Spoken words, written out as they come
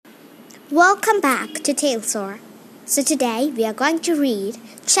Welcome back to Talesoar. So today we are going to read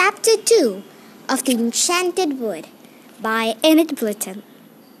Chapter 2 of The Enchanted Wood by Enid Blyton.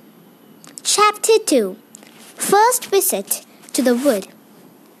 Chapter 2. First Visit to the Wood.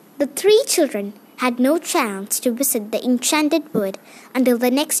 The three children had no chance to visit the Enchanted Wood until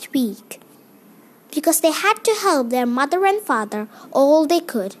the next week, because they had to help their mother and father all they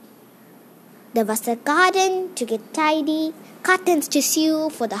could. There was a garden to get tidy, curtains to sew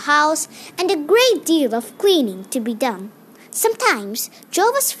for the house, and a great deal of cleaning to be done. Sometimes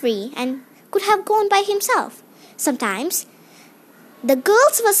Joe was free and could have gone by himself. Sometimes the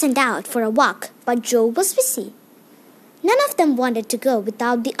girls were sent out for a walk, but Joe was busy. None of them wanted to go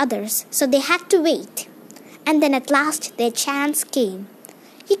without the others, so they had to wait. And then at last their chance came.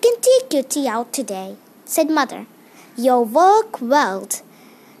 "You can take your tea out today," said Mother. "Your work well,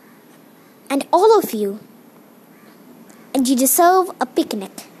 and all of you, and you deserve a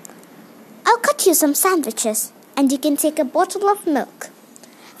picnic. I'll cut you some sandwiches, and you can take a bottle of milk."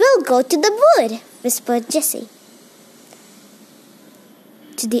 "We'll go to the wood," whispered Jessie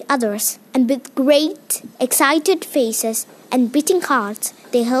to the others, and with great excited faces and beating hearts,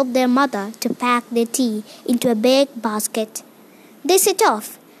 they helped their mother to pack their tea into a big basket. They set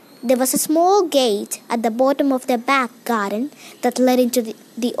off. There was a small gate at the bottom of their back garden that led into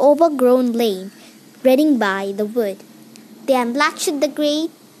the overgrown lane running by the wood. They unlatched the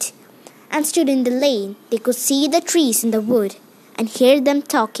gate and stood in the lane. They could see the trees in the wood and hear them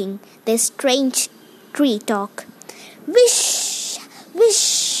talking their strange tree talk. "Wish,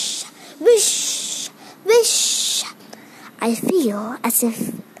 wish, wish, wish." "I feel as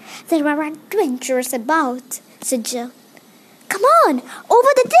if there are adventures about," said Joe. "Come on,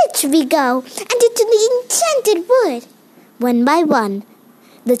 over the ditch we go, and into the Enchanted Wood." One by one,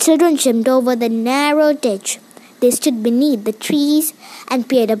 the children jumped over the narrow ditch. They stood beneath the trees and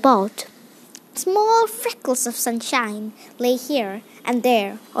peered about. Small freckles of sunshine lay here and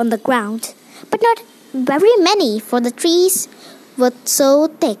there on the ground, but not very many, for the trees were so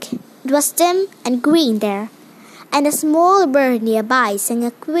thick. It was dim and green there, and a small bird nearby sang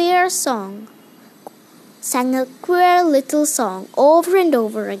a queer little song over and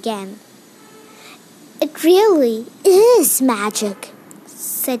over again. "It really is magic,"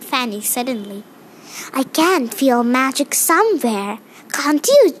 said Fanny suddenly. "I can feel magic somewhere. Can't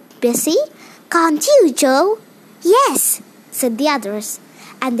you, Bessie? Can't you, Joe?" "Yes," said the others,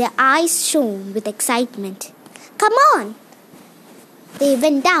 and their eyes shone with excitement. "Come on." They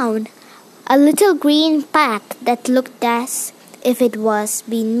went down a little green path that looked as if it was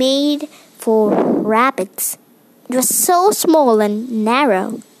being made for rabbits. It was so small and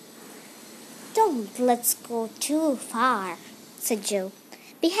narrow. "Don't let's go too far," said Joe.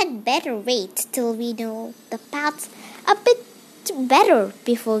 "We had better wait till we know the path a bit better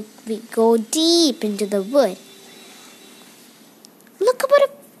before we go deep into the wood. Look what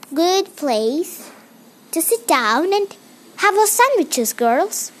a good place to sit down and have our sandwiches,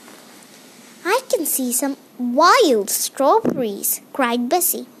 girls." "I can see some wild strawberries," cried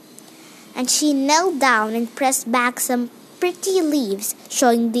Bessie, and she knelt down and pressed back some pretty leaves,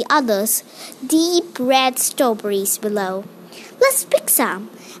 showing the others deep red strawberries below. "Let's pick some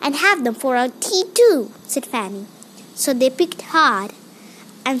and have them for our tea too," said Fanny. So they picked hard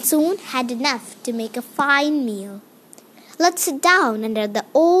and soon had enough to make a fine meal. "Let's sit down under the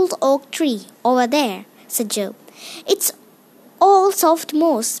old oak tree over there," said Joe. "It's all soft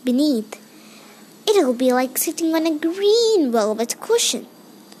moss beneath. It'll be like sitting on a green velvet cushion."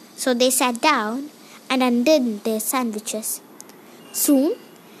 So they sat down and undid their sandwiches. Soon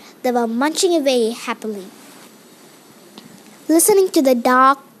they were munching away happily, listening to the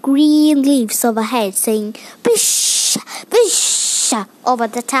dark green leaves overhead saying "Bish, bish" over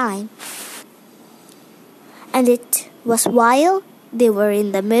the time. And it was while they were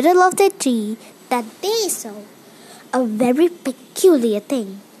in the middle of the tree that they saw a very peculiar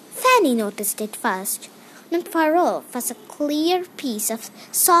thing. Fanny noticed it first. Not far off was a clear piece of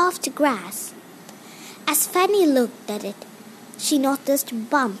soft grass. As Fanny looked at it, she noticed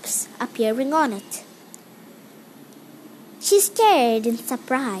bumps appearing on it. She stared in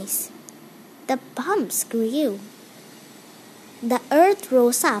surprise. The bumps grew. The earth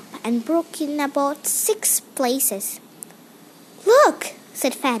rose up and broke in about 6 places. "Look,"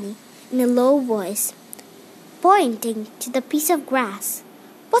 said Fanny in a low voice, pointing to the piece of grass.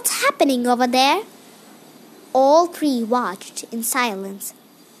 "What's happening over there?" All three watched in silence,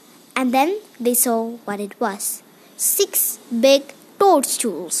 and then they saw what it was. 6 big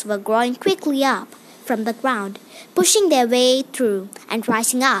toadstools were growing quickly up from the ground, pushing their way through and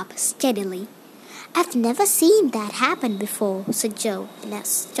rising up steadily. I've never seen that happen before, said Joe in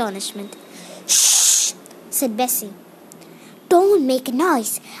astonishment. Shh, said Bessie. Don't make a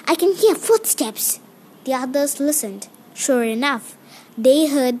noise. I can hear footsteps. The others listened. Sure enough, they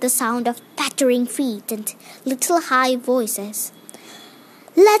heard the sound of pattering feet and little high voices.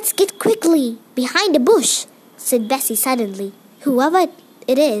 Let's get quickly behind a bush, said Bessie suddenly. Whoever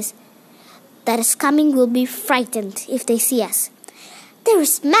it is that is coming will be frightened if they see us. There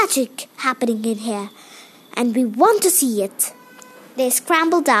is magic happening in here, and we want to see it. They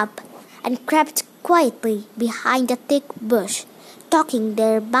scrambled up and crept quietly behind a thick bush, taking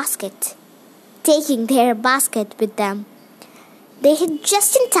their basket with them. They hid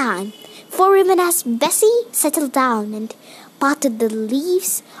just in time, for even as Bessie settled down and parted the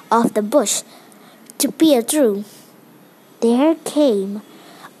leaves of the bush to peer through, there came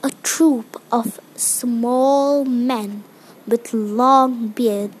a troop of small men with long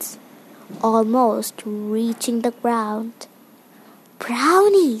beards, almost reaching the ground.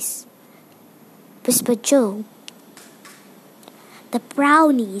 Brownies, whispered Joe. The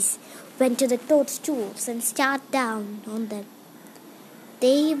brownies went to the toadstools and stared down on them.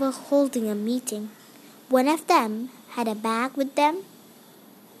 They were holding a meeting. One of them had a bag with them,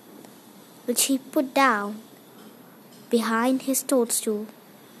 which he put down behind his toadstool.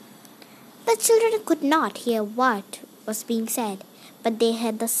 The children could not hear what was being said, but they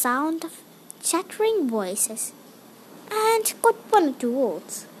heard the sound of chattering voices and got one or two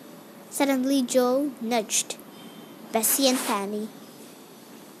words. Suddenly Joe nudged Bessie and Fanny.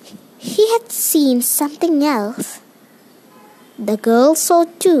 He had seen something else. The girls saw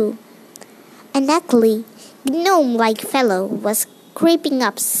too. An ugly, gnome-like fellow was creeping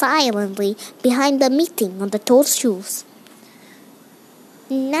up silently behind the meeting on the toadstools.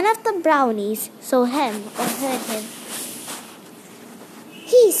 None of the brownies saw him or heard him.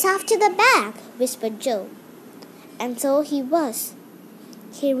 He's after the bag, whispered Joe. And so he was.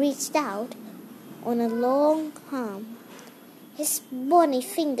 He reached out on a long arm. His bony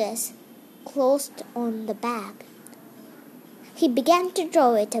fingers closed on the bag. He began to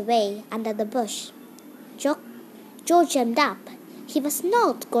draw it away under the bush. Joe jumped up. He was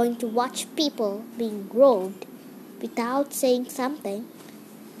not going to watch people being robbed without saying something.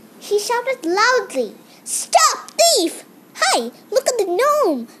 He shouted loudly, Stop, thief! Hi, look at the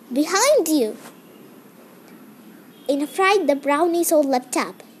gnome behind you! In a fright, the brownies all leapt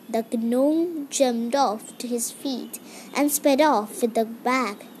up. The gnome jumped off to his feet and sped off with the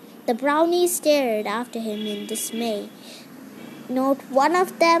bag. The brownies stared after him in dismay, not one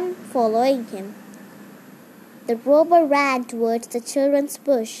of them following him. The robber ran towards the children's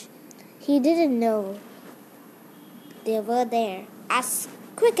bush. He didn't know they were there. As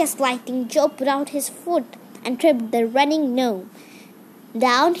quick as lightning, Joe put out his foot and tripped the running gnome.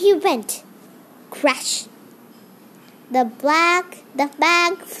 Down he went. Crash! The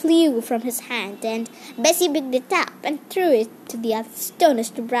bag flew from his hand, and Bessie picked it up and threw it to the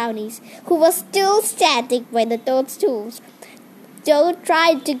astonished brownies, who were still standing by the toadstools. Joe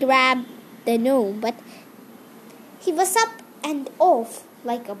tried to grab the gnome, but he was up and off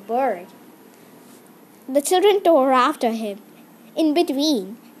like a bird. The children tore after him. In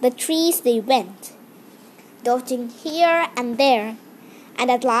between the trees they went, dodging here and there, and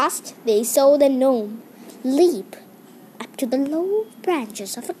at last they saw the gnome leap up to the low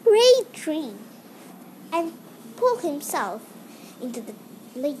branches of a great tree and pull himself into the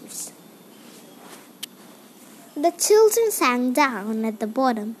leaves. The children sank down at the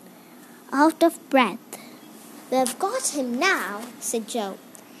bottom, out of breath. We've got him now, said Joe.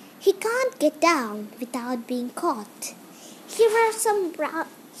 He can't get down without being caught. Here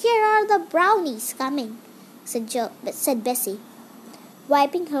are the brownies coming, said Bessie,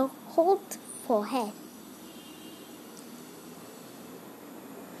 wiping her hot forehead.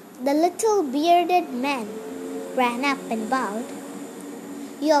 The little bearded man ran up and bowed.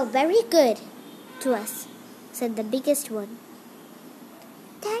 You are very good to us, said the biggest one.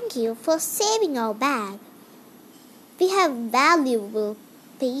 Thank you for saving our bag. We have valuable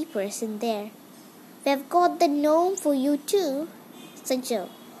papers in there. We've got the gnome for you too, said Joe,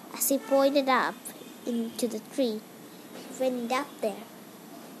 as he pointed up into the tree. He went up there.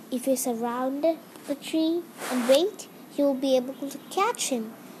 If you surround the tree and wait, you'll be able to catch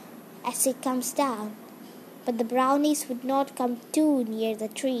him as he comes down. But the brownies would not come too near the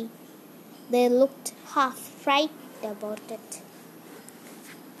tree. They looked half frightened about it.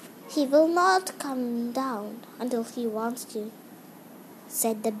 He will not come down until he wants to,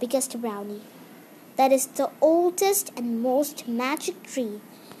 said the biggest brownie. That is the oldest and most magic tree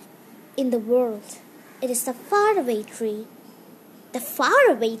in the world. It is the faraway tree. The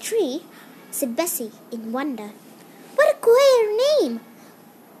faraway tree? said Bessie in wonder. What a queer name!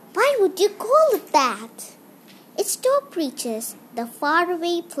 Why would you call it that? It still reaches the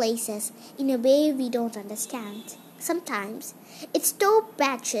faraway places in a way we don't understand. Sometimes its store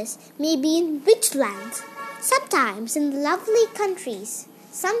branches may be in rich lands, sometimes in lovely countries,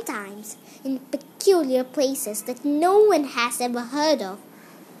 sometimes in peculiar places that no one has ever heard of.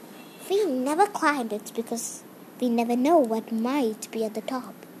 We never climbed it because we never know what might be at the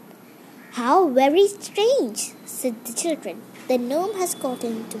top. How very strange, said the children. The gnome has got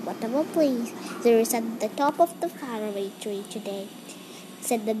into whatever place there is at the top of the faraway tree today,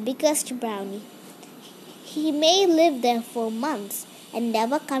 said the biggest brownie. He may live there for months and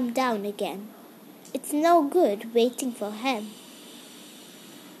never come down again. It's no good waiting for him.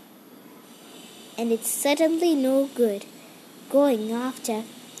 And it's certainly no good going after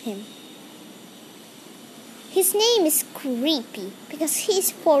him. His name is Creepy because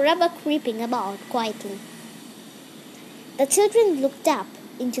he's forever creeping about quietly. The children looked up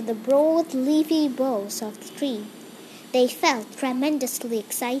into the broad leafy boughs of the tree. They felt tremendously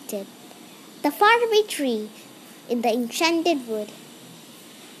excited. The faraway tree in the enchanted wood.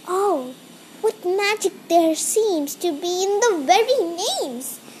 Oh, what magic there seems to be in the very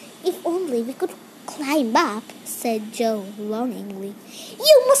names! If only we could climb up, said Joe longingly.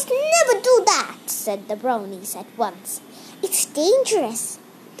 You must never do that, said the brownies at once. It's dangerous.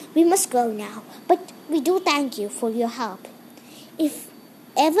 We must go now, but we do thank you for your help. If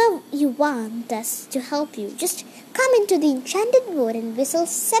ever you want us to help you, just come into the enchanted wood and whistle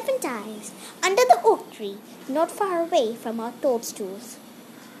 7 times under the oak tree, not far away from our toadstools.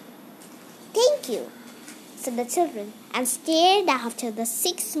 Thank you, said the children, and stared after the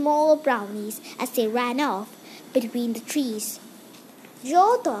 6 small brownies as they ran off between the trees.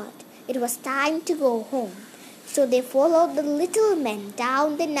 Joe thought it was time to go home, so they followed the little men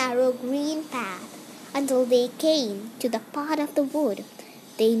down the narrow green path until they came to the part of the wood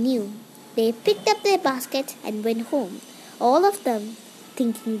they knew. They picked up their basket and went home, all of them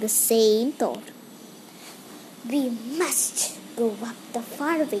thinking the same thought. We must go up the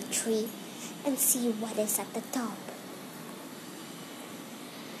faraway tree and see what is at the top.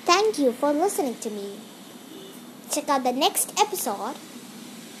 Thank you for listening to me. Check out the next episode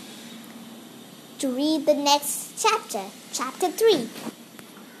to read the next chapter, chapter 3.